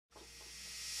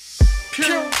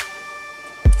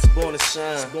It's born to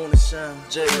shine. It's born to shine.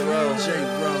 JRow.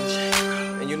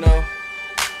 And you know,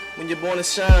 when you're born to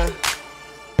shine,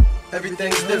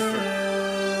 everything's different.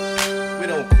 We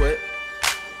don't quit.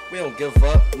 We don't give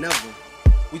up. Never.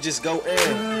 We just go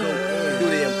in. Do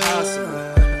the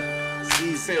impossible.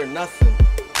 Fear nothing.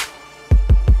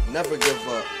 Never give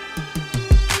up.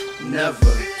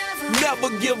 Never. Never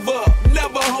give up,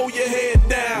 never hold your head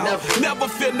down, never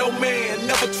fear no man,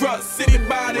 never trust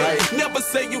anybody, never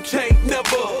say you can't,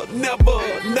 never, no.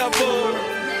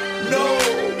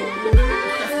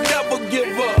 Never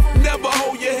give up, never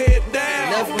hold your head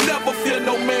down, never fear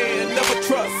no man, never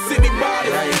trust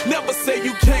anybody, never say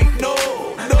you can't, no,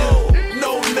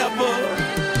 never.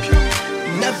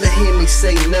 Never hear me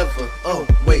say never, oh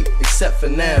wait, except for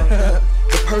now.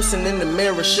 The person in the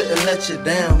mirror shouldn't let you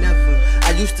down.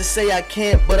 I used to say I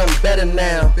can't, but I'm better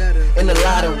now. In a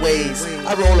lot of ways,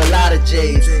 I roll a lot of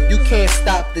J's. You can't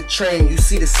stop the train, you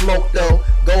see the smoke though.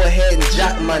 Go ahead and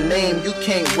jot my name, you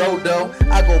can't roll though.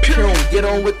 I go pure, get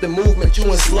on with the movement, you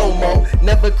in slow-mo.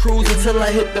 Never cruise until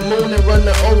I hit the moon and run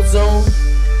the ozone.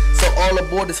 So all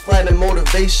aboard this flight of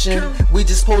motivation. We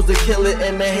just supposed to kill it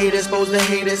and the haters supposed to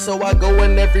hate it. So I go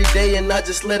in every day and I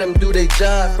just let them do their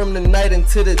job from the night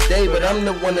into the day. But I'm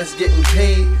the one that's getting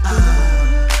paid.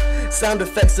 Sound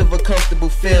effects of a comfortable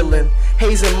feeling.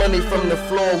 Hazing money from the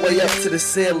floor way up to the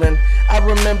ceiling. I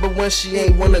remember when she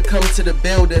ain't wanna come to the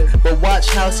building, but watch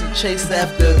how she chased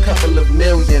after a couple of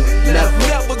million.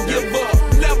 Never give up,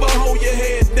 never hold your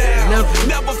head down,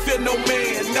 never fear no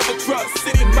man, never trust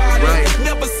anybody,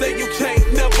 never say you can't,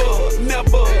 never,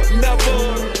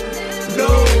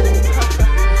 no.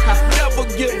 Never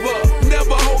give up,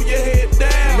 never hold your head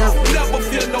down, never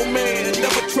fear no man,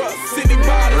 never trust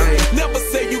anybody, never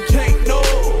say you can't, no,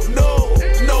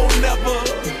 never.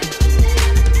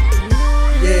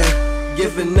 Yeah,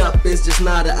 giving up is just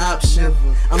not an option.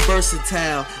 I'm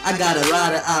versatile, I got a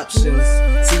lot of options.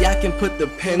 See, I can put the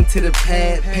pen to the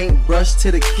pad, paint brush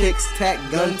to the kicks, tack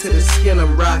gun to the skin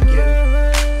I'm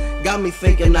rocking. Got me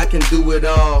thinking I can do it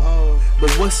all.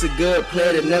 But what's a good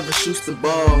player that never shoots the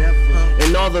ball?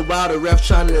 And all the while the ref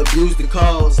trying to abuse the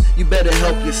calls. You better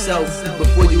help yourself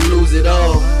before you lose it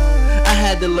all. I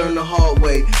had to learn the hard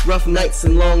way. Rough nights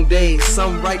and long days,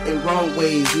 some right and wrong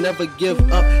ways. Never give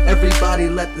up, everybody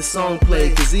let the song play.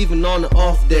 Cause even on the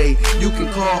off day, you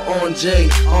can call on Jay,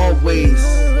 always.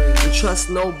 And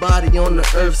trust nobody on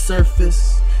the earth's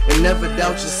surface. And never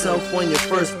doubt yourself on your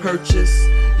first purchase.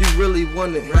 You really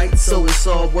want it, right? So it's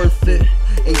all worth it.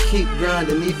 And keep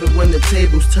grinding even when the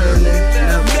table's turning.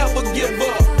 Never give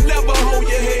up, never hold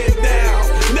your head down,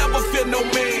 never fear no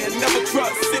man, never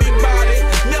trust anybody,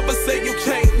 never say you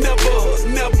can't, never,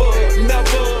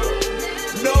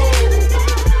 no.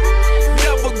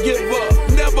 Never give up,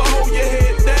 never hold your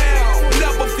head down,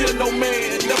 never fear no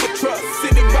man, never trust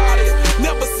anybody,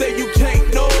 never say you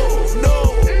can't, no,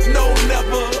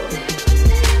 never.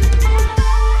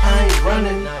 I ain't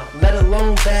running, let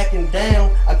alone backing down.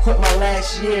 I quit my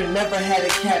last year, never had a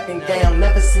cap and gown,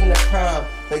 never seen a prom.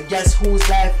 But guess who's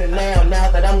laughing now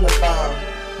that I'm the bomb?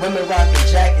 Women rocking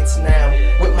jackets now,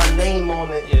 with my name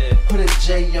on it, put a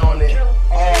J on it,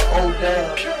 all O'd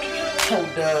up.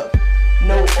 Hold up,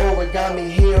 no origami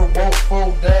here, won't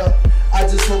fold up. I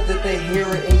just hope that they hear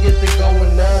it and get to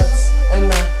going nuts.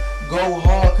 And I go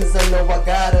hard cause I know I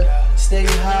gotta stay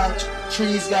high,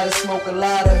 trees gotta smoke a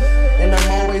lot of. And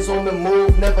I'm always on the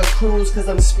move, never cruise cause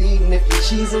I'm speeding. If you're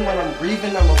cheesing while I'm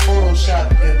breathing, I'ma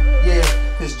Photoshop you. Yeah,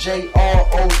 cause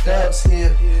JRow dubs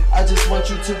here. I just want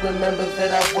you to remember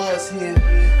that I was here.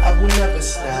 I will never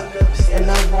stop, and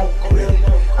I won't quit.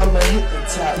 I'ma hit the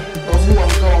top, but who I'm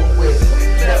going with.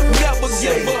 Never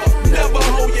give up, never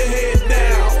hold your head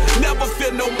down, never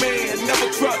fear no